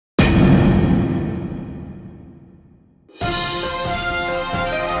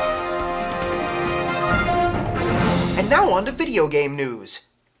Now on to video game news.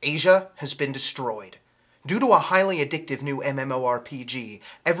 Asia has been destroyed. Due to a highly addictive new MMORPG,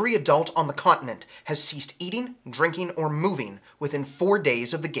 every adult on the continent has ceased eating, drinking, or moving within 4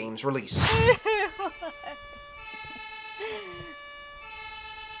 days of the game's release.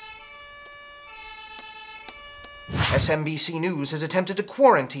 SMBC News has attempted to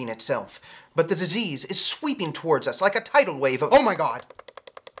quarantine itself, but the disease is sweeping towards us like a tidal wave of— oh my god!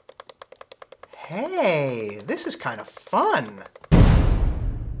 Hey, this is kind of fun.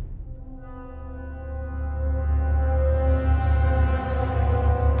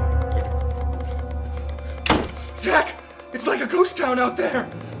 Zach! It's like a ghost town out there!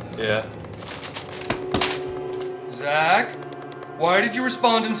 Yeah. Zach? Why did you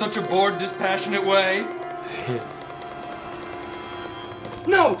respond in such a bored, dispassionate way?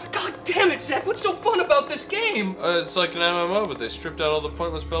 No! God damn it, Zach! What's so fun about this game? It's like an MMO, but they stripped out all the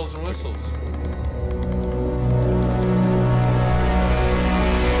pointless bells and whistles.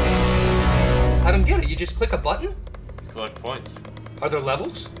 I don't get it. You just click a button? You collect points. Are there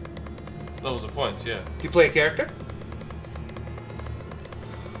levels? Levels of points, yeah. Do you play a character?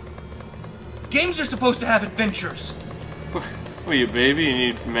 Games are supposed to have adventures. What, you baby? You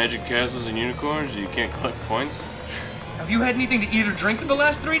need magic castles and unicorns? You can't collect points? Have you had anything to eat or drink in the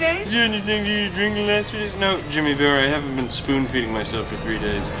last 3 days? You had anything to eat or drink in the last 3 days? No, Jimmy Bear, I haven't been spoon-feeding myself for 3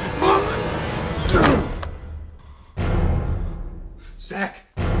 days. Zach,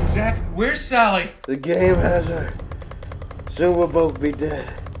 where's Sally? The game has her. Soon we'll both be dead.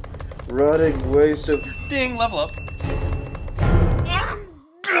 Rotting waste of— Ding, level up.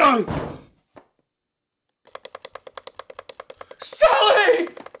 Sally!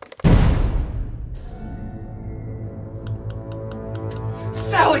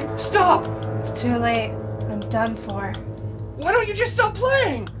 Sally, stop! It's too late. I'm done for. Why don't you just stop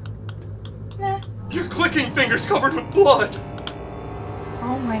playing? Meh. Your clicking fingers covered with blood.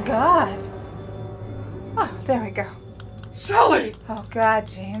 Oh my god. Oh, there we go. Sally! Oh god,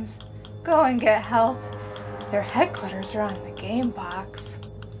 James. Go and get help. Their headquarters are on the game box.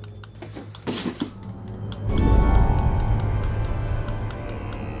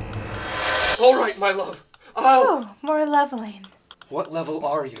 All right, my love. Oh, more leveling. What level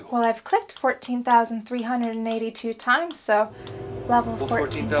are you? Well, I've clicked 14,382 times, so level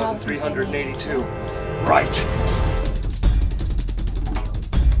 14,382. Right.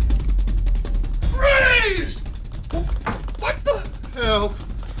 Freeze! What the? Help.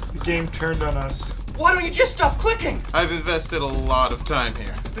 The game turned on us. Why don't you just stop clicking? I've invested a lot of time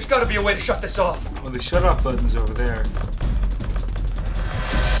here. There's gotta be a way to shut this off. Well, the shut-off button's over there.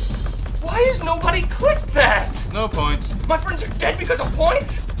 Why has nobody clicked that? No points. My friends are dead because of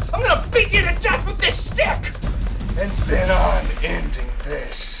points? I'm gonna beat you to death with this stick! And then I'm ending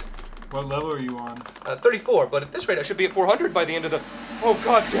this. What level are you on? 34, but at this rate I should be at 400 by the end of the— oh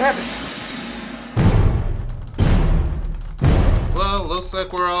god damn it! Well, looks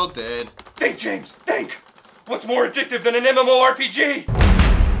like we're all dead. Think, James, think! What's more addictive than an MMORPG?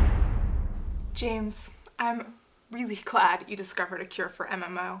 James, I'm really glad you discovered a cure for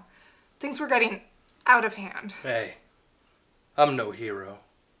MMO. Things were getting out of hand. Hey, I'm no hero.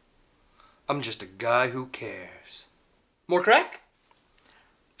 I'm just a guy who cares. More crack?